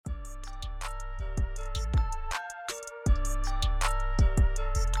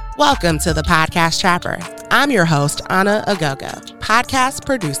Welcome to the Podcast Trapper. I'm your host, Anna Agogo, podcast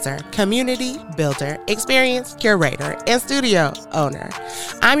producer, community builder, experience curator, and studio owner.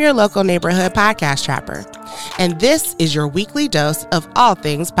 I'm your local neighborhood podcast trapper, and this is your weekly dose of all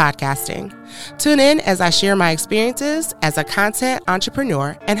things podcasting. Tune in as I share my experiences as a content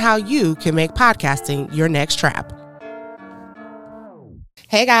entrepreneur and how you can make podcasting your next trap.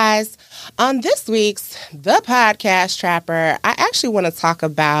 Hey guys, on this week's The Podcast Trapper, I actually want to talk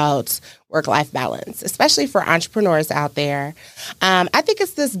about work-life balance, especially for entrepreneurs out there. I think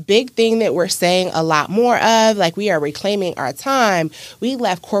it's this big thing that we're saying a lot more of, like we are reclaiming our time. We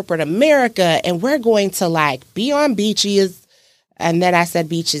left corporate America and we're going to be on beaches. And then I said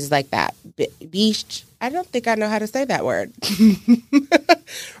beaches like that. Beach. I don't think I know how to say that word.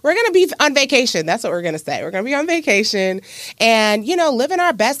 We're going to be on vacation. That's what we're going to say. We're going to be on vacation and, living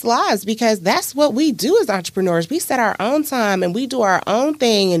our best lives, because that's what we do as entrepreneurs. We set our own time and we do our own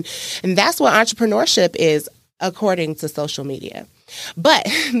thing. And that's what entrepreneurship is, according to social media. But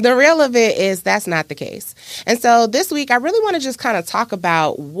the real of it is that's not the case. And so this week, I really want to just kind of talk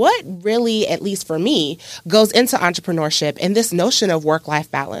about what really, at least for me, goes into entrepreneurship and this notion of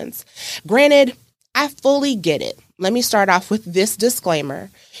work-life balance. Granted, I fully get it. Let me start off with this disclaimer.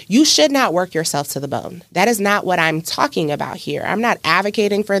 You should not work yourself to the bone. That is not what I'm talking about here. I'm not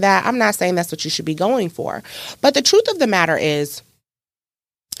advocating for that. I'm not saying that's what you should be going for. But the truth of the matter is,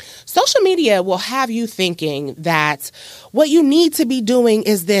 social media will have you thinking that what you need to be doing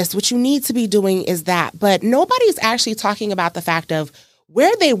is this, what you need to be doing is that. But nobody's actually talking about the fact of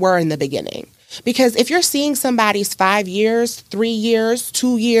where they were in the beginning. Because if you're seeing somebody's 5 years, 3 years,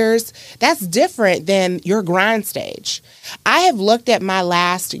 2 years, that's different than your grind stage. I have looked at my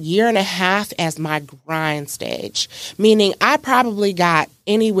last year and a half as my grind stage, meaning I probably got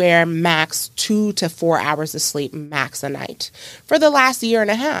anywhere max 2 to 4 hours of sleep max a night for the last year and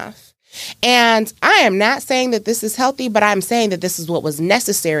a half. And I am not saying that this is healthy, but I'm saying that this is what was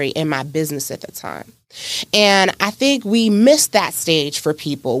necessary in my business at the time. And I think we miss that stage for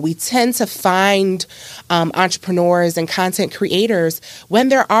people. We tend to find entrepreneurs and content creators when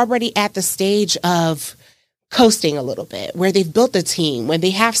they're already at the stage of coasting a little bit, where they've built a team, when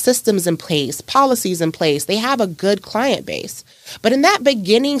they have systems in place, policies in place, they have a good client base. But in that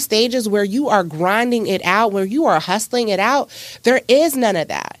beginning stages where you are grinding it out, where you are hustling it out, there is none of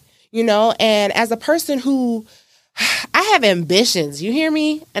that, and as a person who I have ambitions, you hear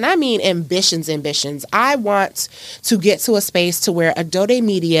me? And I mean ambitions. I want to get to a space to where Adode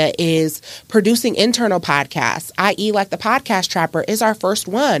Media is producing internal podcasts, i.e. like the Podcast Trapper is our first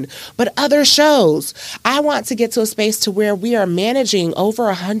one, but other shows. I want to get to a space to where we are managing over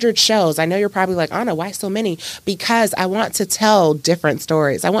 100 shows. I know you're probably like, Anna, why so many? Because I want to tell different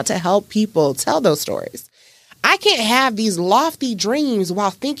stories. I want to help people tell those stories. I can't have these lofty dreams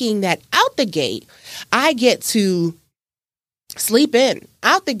while thinking that out the gate, I get to sleep in.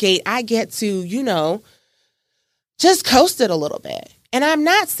 Out the gate, I get to, just coast it a little bit. And I'm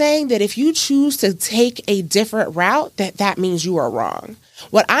not saying that if you choose to take a different route, that means you are wrong.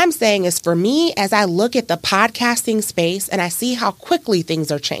 What I'm saying is, for me, as I look at the podcasting space and I see how quickly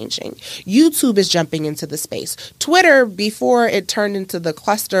things are changing, YouTube is jumping into the space. Twitter, before it turned into the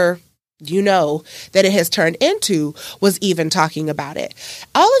cluster that it has turned into, was even talking about it.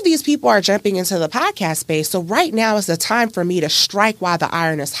 All of these people are jumping into the podcast space. So right now is the time for me to strike while the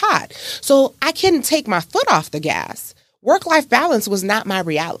iron is hot. So I couldn't take my foot off the gas. Work-life balance was not my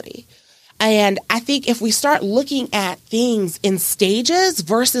reality. And I think if we start looking at things in stages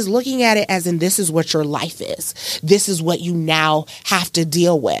versus looking at it as in this is what your life is, this is what you now have to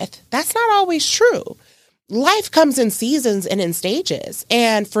deal with, that's not always true. Life comes in seasons and in stages.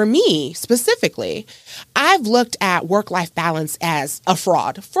 And for me specifically, I've looked at work-life balance as a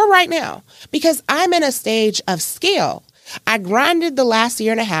fraud for right now, because I'm in a stage of scale. I grinded the last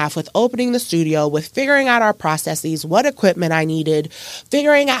year and a half with opening the studio, with figuring out our processes, what equipment I needed,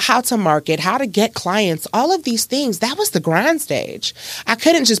 figuring out how to market, how to get clients, all of these things. That was the grind stage. I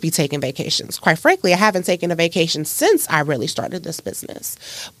couldn't just be taking vacations. Quite frankly, I haven't taken a vacation since I really started this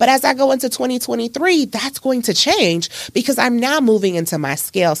business. But as I go into 2023, that's going to change because I'm now moving into my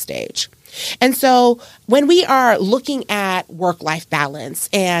scale stage. And so when we are looking at work-life balance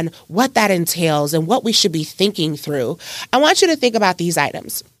and what that entails and what we should be thinking through, I want you to think about these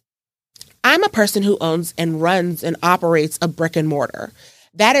items. I'm a person who owns and runs and operates a brick and mortar.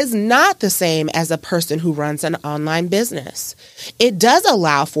 That is not the same as a person who runs an online business. It does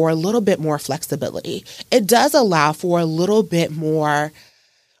allow for a little bit more flexibility. It does allow for a little bit more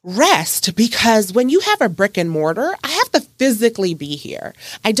rest, because when you have a brick and mortar, I have to physically be here.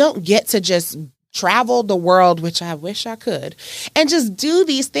 I don't get to just travel the world, which I wish I could, and just do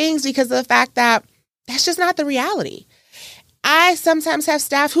these things because of the fact that that's just not the reality. I sometimes have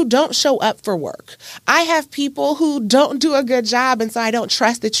staff who don't show up for work. I have people who don't do a good job, and so I don't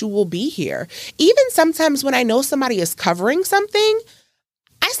trust that you will be here. Even sometimes when I know somebody is covering something,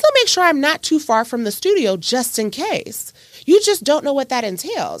 I still make sure I'm not too far from the studio just in case. You just don't know what that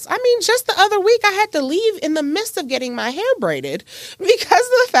entails. I mean, just the other week, I had to leave in the midst of getting my hair braided because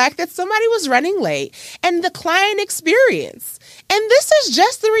of the fact that somebody was running late and the client experience. And this is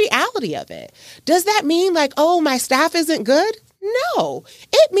just the reality of it. Does that mean like, oh, my staff isn't good? No,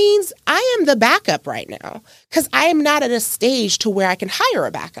 it means I am the backup right now because I am not at a stage to where I can hire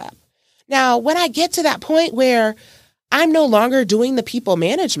a backup. Now, when I get to that point where I'm no longer doing the people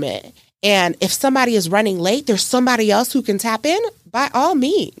management, and if somebody is running late, there's somebody else who can tap in, by all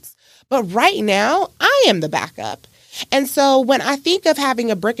means. But right now, I am the backup. And so when I think of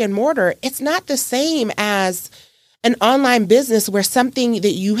having a brick and mortar, it's not the same as an online business where something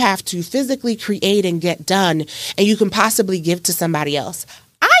that you have to physically create and get done and you can possibly give to somebody else.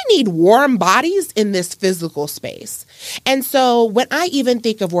 I need warm bodies in this physical space. And so when I even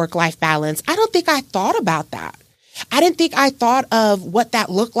think of work-life balance, I don't think I thought about that. I didn't think I thought of what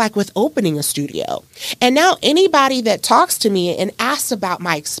that looked like with opening a studio. And now anybody that talks to me and asks about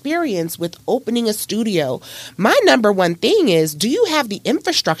my experience with opening a studio, my number one thing is, do you have the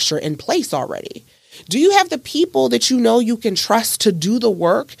infrastructure in place already? Do you have the people that you know you can trust to do the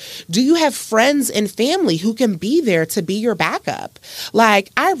work? Do you have friends and family who can be there to be your backup? Like,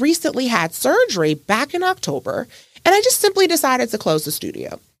 I recently had surgery back in October, and I just simply decided to close the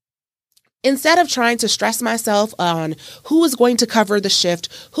studio. Instead of trying to stress myself on who was going to cover the shift,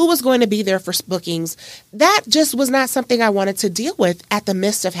 who was going to be there for bookings, that just was not something I wanted to deal with at the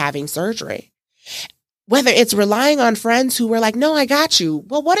midst of having surgery. Whether it's relying on friends who were like, no, I got you.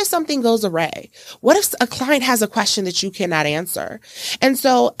 Well, what if something goes awry? What if a client has a question that you cannot answer? And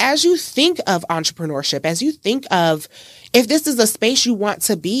so as you think of entrepreneurship, as you think of if this is a space you want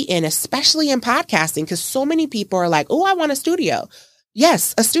to be in, especially in podcasting, because so many people are like, oh, I want a studio.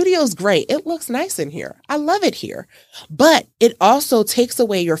 Yes, a studio is great. It looks nice in here. I love it here. But it also takes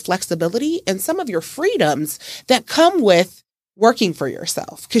away your flexibility and some of your freedoms that come with working for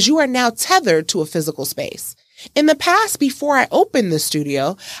yourself because you are now tethered to a physical space. In the past, before I opened the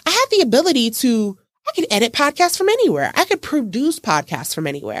studio, I had the ability I could edit podcasts from anywhere. I could produce podcasts from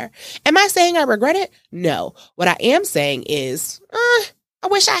anywhere. Am I saying I regret it? No. What I am saying is, I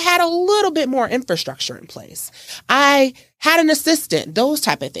wish I had a little bit more infrastructure in place. I had an assistant, those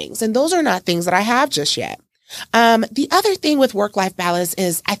type of things. And those are not things that I have just yet. The other thing with work-life balance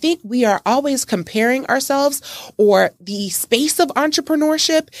is I think we are always comparing ourselves, or the space of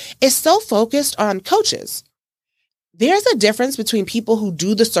entrepreneurship is so focused on coaches. There's a difference between people who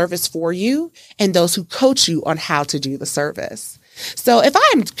do the service for you and those who coach you on how to do the service. So if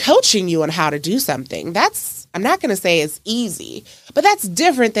I'm coaching you on how to do something, I'm not going to say it's easy, but that's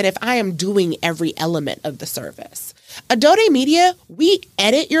different than if I am doing every element of the service. Adode Media, we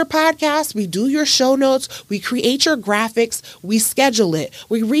edit your podcast, we do your show notes, we create your graphics, we schedule it,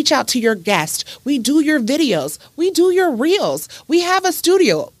 we reach out to your guest, we do your videos, we do your reels, we have a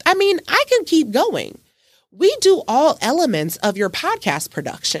studio. I mean, I can keep going. We do all elements of your podcast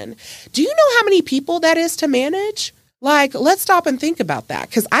production. Do you know how many people that is to manage? Like, let's stop and think about that,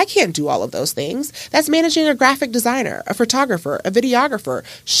 because I can't do all of those things. That's managing a graphic designer, a photographer, a videographer,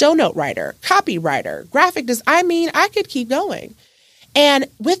 show note writer, copywriter, I could keep going. And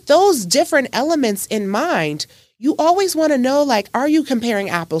with those different elements in mind, you always want to know, like, are you comparing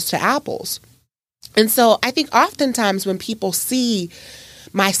apples to apples? And so I think oftentimes when people see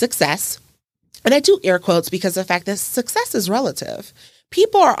my success, and I do air quotes because of the fact that success is relative,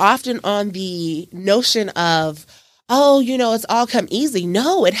 people are often on the notion of, oh, it's all come easy.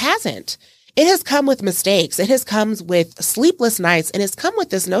 No, it hasn't. It has come with mistakes. It has come with sleepless nights. And it's come with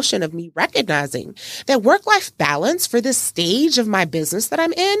this notion of me recognizing that work-life balance for this stage of my business that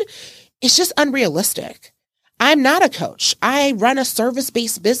I'm in is just unrealistic. I'm not a coach. I run a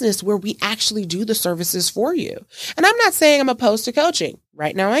service-based business where we actually do the services for you. And I'm not saying I'm opposed to coaching.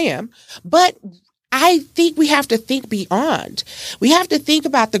 Right now I am. But I think we have to think beyond. We have to think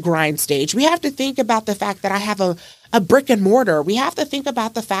about the grind stage. We have to think about the fact that I have a brick and mortar. We have to think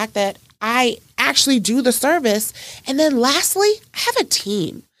about the fact that I actually do the service. And then lastly, I have a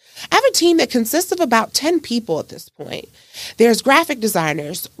team. I have a team that consists of about 10 people at this point. There's graphic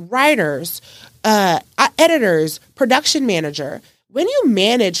designers, writers, editors, production manager. When you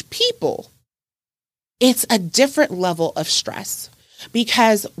manage people, it's a different level of stress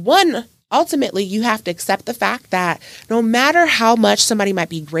because one, ultimately you have to accept the fact that no matter how much somebody might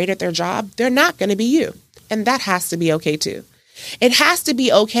be great at their job, they're not going to be you. And that has to be okay too. It has to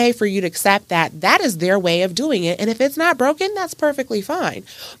be okay for you to accept that that is their way of doing it. And if it's not broken, that's perfectly fine.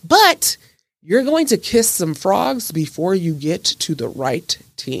 But you're going to kiss some frogs before you get to the right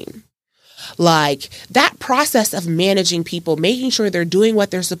team. Like that process of managing people, making sure they're doing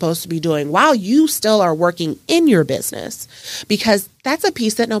what they're supposed to be doing while you still are working in your business, because that's a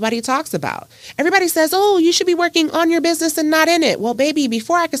piece that nobody talks about. Everybody says, oh, you should be working on your business and not in it. Well, baby,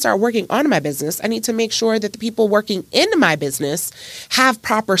 before I can start working on my business, I need to make sure that the people working in my business have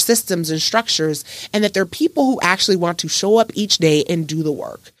proper systems and structures, and that they're people who actually want to show up each day and do the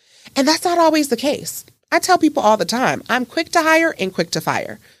work. And that's not always the case. I tell people all the time, I'm quick to hire and quick to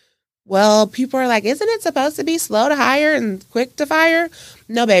fire. Well, people are like, isn't it supposed to be slow to hire and quick to fire?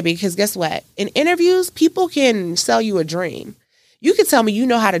 No, baby, because guess what? In interviews, people can sell you a dream. You can tell me you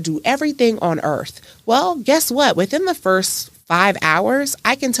know how to do everything on earth. Well, guess what? Within the first 5 hours,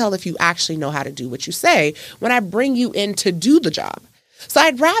 I can tell if you actually know how to do what you say when I bring you in to do the job. So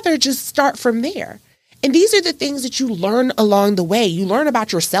I'd rather just start from there. And these are the things that you learn along the way. You learn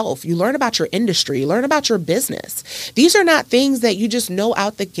about yourself. You learn about your industry. You learn about your business. These are not things that you just know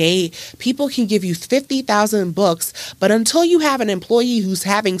out the gate. People can give you 50,000 books, but until you have an employee who's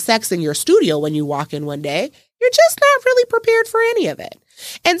having sex in your studio when you walk in one day, you're just not really prepared for any of it.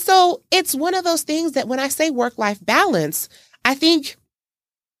 And so it's one of those things that when I say work-life balance, I think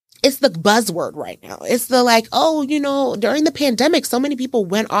it's the buzzword right now. It's the like, oh, during the pandemic, so many people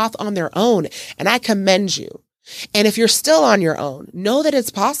went off on their own, and I commend you. And if you're still on your own, know that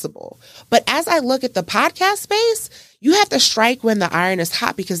it's possible. But as I look at the podcast space, you have to strike when the iron is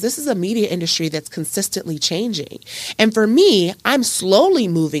hot, because this is a media industry that's consistently changing. And for me, I'm slowly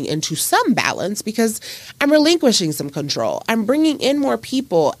moving into some balance because I'm relinquishing some control. I'm bringing in more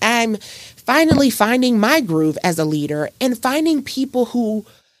people. I'm finally finding my groove as a leader and finding people who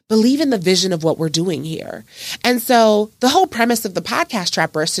believe in the vision of what we're doing here. And so the whole premise of the Podcast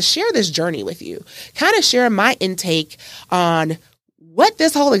Trapper is to share this journey with you, kind of share my intake on what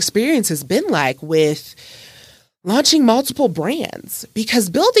this whole experience has been like with launching multiple brands, because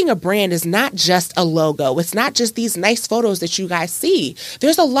building a brand is not just a logo. It's not just these nice photos that you guys see.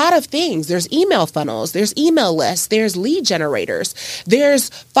 There's a lot of things. There's email funnels, there's email lists, there's lead generators, there's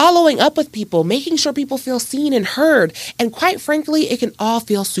following up with people, making sure people feel seen and heard. And quite frankly, it can all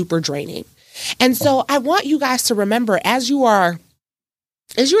feel super draining. And so I want you guys to remember as you are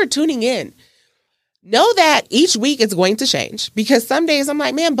tuning in, know that each week it's going to change, because some days I'm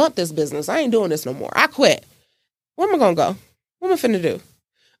like, man, bump this business. I ain't doing this no more. I quit. Where am I going to go? What am I finna do?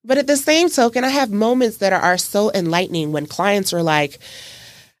 But at the same token, I have moments that are so enlightening when clients are like,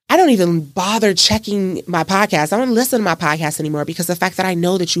 I don't even bother checking my podcast. I don't listen to my podcast anymore because of the fact that I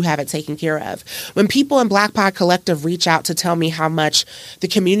know that you have it taken care of. When people in Black Pod Collective reach out to tell me how much the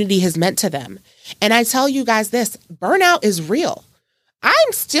community has meant to them. And I tell you guys this, burnout is real.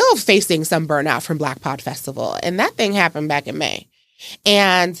 I'm still facing some burnout from Black Pod Festival, and that thing happened back in May.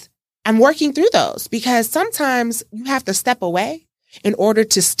 And I'm working through those because sometimes you have to step away in order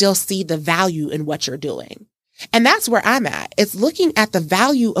to still see the value in what you're doing. And that's where I'm at. It's looking at the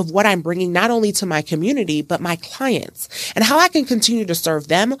value of what I'm bringing not only to my community, but my clients, and how I can continue to serve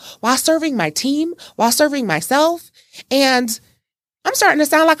them while serving my team, while serving myself. And I'm starting to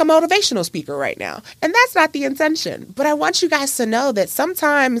sound like a motivational speaker right now. And that's not the intention. But I want you guys to know that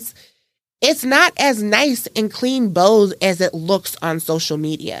sometimes it's not as nice and clean bows as it looks on social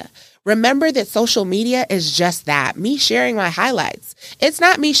media. Remember that social media is just that, me sharing my highlights. It's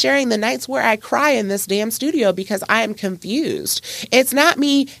not me sharing the nights where I cry in this damn studio because I am confused. It's not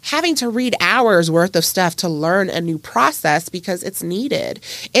me having to read hours worth of stuff to learn a new process because it's needed.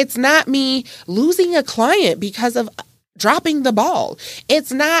 It's not me losing a client because of dropping the ball.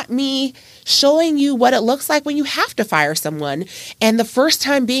 It's not me showing you what it looks like when you have to fire someone and the first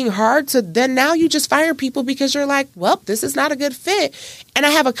time being hard, so then now you just fire people because you're like, well, this is not a good fit and I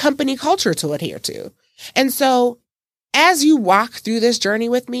have a company culture to adhere to. And so as you walk through this journey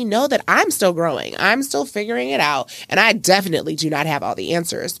with me, know that I'm still growing. I'm still figuring it out, and I definitely do not have all the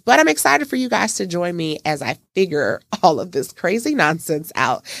answers, but I'm excited for you guys to join me as I figure all of this crazy nonsense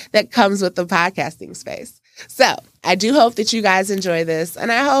out that comes with the podcasting space. So I do hope that you guys enjoy this,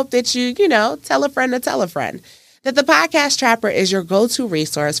 and I hope that you tell a friend to tell a friend that the Podcast Trapper is your go-to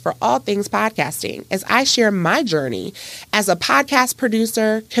resource for all things podcasting as I share my journey as a podcast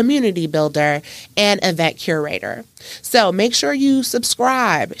producer, community builder, and event curator. So make sure you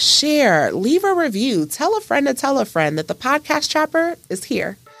subscribe, share, leave a review, tell a friend to tell a friend that the Podcast Trapper is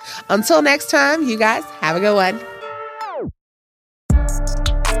here. Until next time, you guys have a good one.